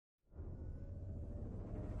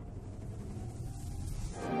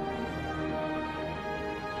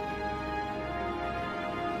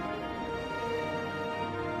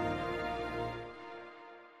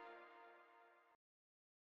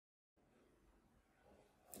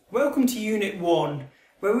Welcome to Unit 1,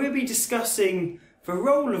 where we'll be discussing the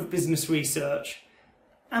role of business research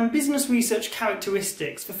and business research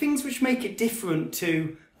characteristics for things which make it different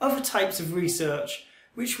to other types of research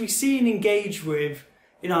which we see and engage with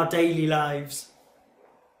in our daily lives.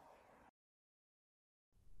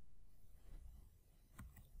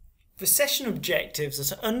 The session objectives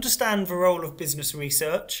are to understand the role of business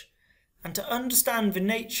research and to understand the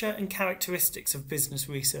nature and characteristics of business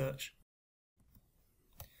research.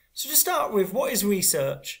 So to start with, what is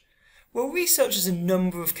research? Well, research has a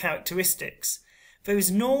number of characteristics. There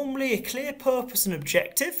is normally a clear purpose and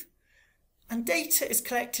objective, and data is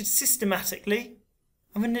collected systematically,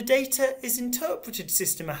 and then the data is interpreted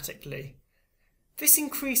systematically. This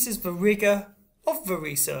increases the rigour of the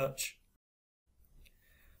research.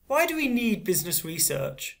 Why do we need business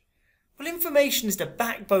research? Well, information is the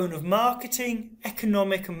backbone of marketing,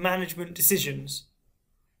 economic and management decisions.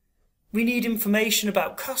 We need information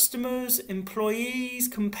about customers, employees,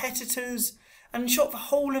 competitors, and in short the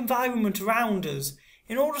whole environment around us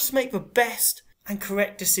in order to make the best and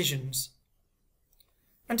correct decisions.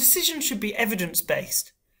 And decisions should be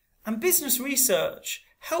evidence-based, and business research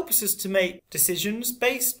helps us to make decisions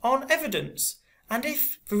based on evidence. And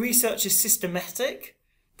if the research is systematic,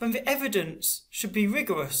 then the evidence should be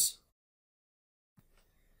rigorous.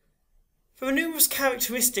 There are numerous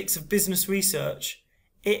characteristics of business research.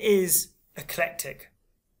 It is eclectic.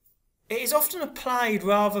 It is often applied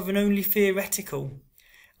rather than only theoretical,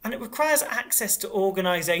 and it requires access to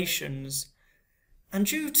organisations. And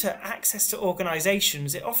due to access to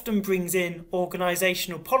organisations, it often brings in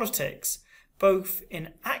organisational politics, both in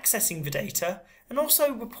accessing the data and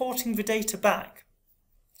also reporting the data back.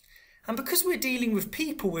 And because we're dealing with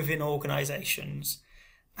people within organisations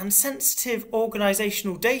and sensitive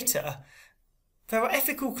organisational data, there are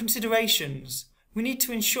ethical considerations. We need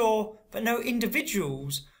to ensure that no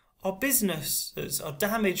individuals or businesses are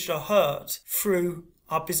damaged or hurt through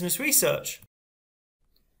our business research.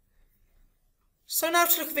 So now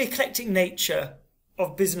to look at the eclectic nature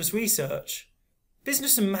of business research.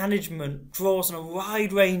 Business and management draws on a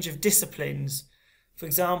wide range of disciplines, for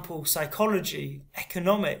example psychology,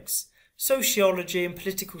 economics, sociology and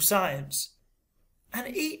political science.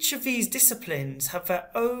 And each of these disciplines have their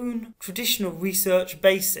own traditional research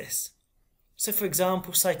basis. So for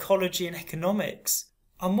example, psychology and economics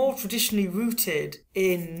are more traditionally rooted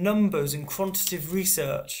in numbers and quantitative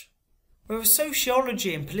research, whereas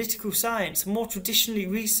sociology and political science are more traditionally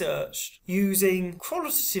researched using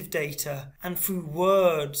qualitative data and through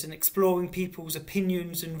words and exploring people's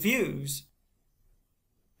opinions and views.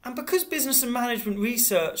 And because business and management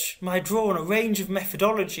research might draw on a range of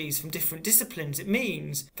methodologies from different disciplines, it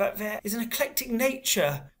means that there is an eclectic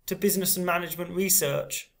nature to business and management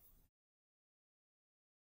research.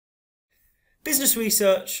 Business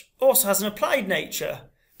research also has an applied nature.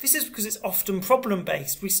 This is because it's often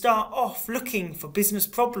problem-based. We start off looking for business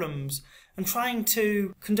problems and trying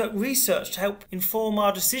to conduct research to help inform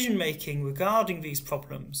our decision-making regarding these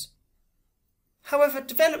problems. However,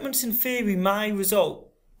 developments in theory may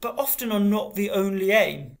result, but often are not the only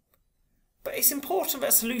aim. But it's important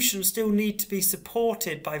that solutions still need to be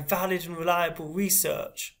supported by valid and reliable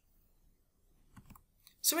research.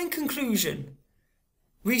 So in conclusion,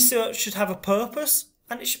 research should have a purpose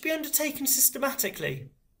and it should be undertaken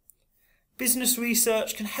systematically. Business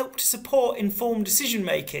research can help to support informed decision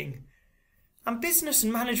making, and business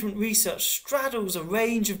and management research straddles a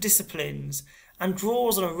range of disciplines and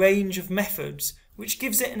draws on a range of methods, which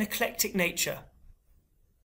gives it an eclectic nature.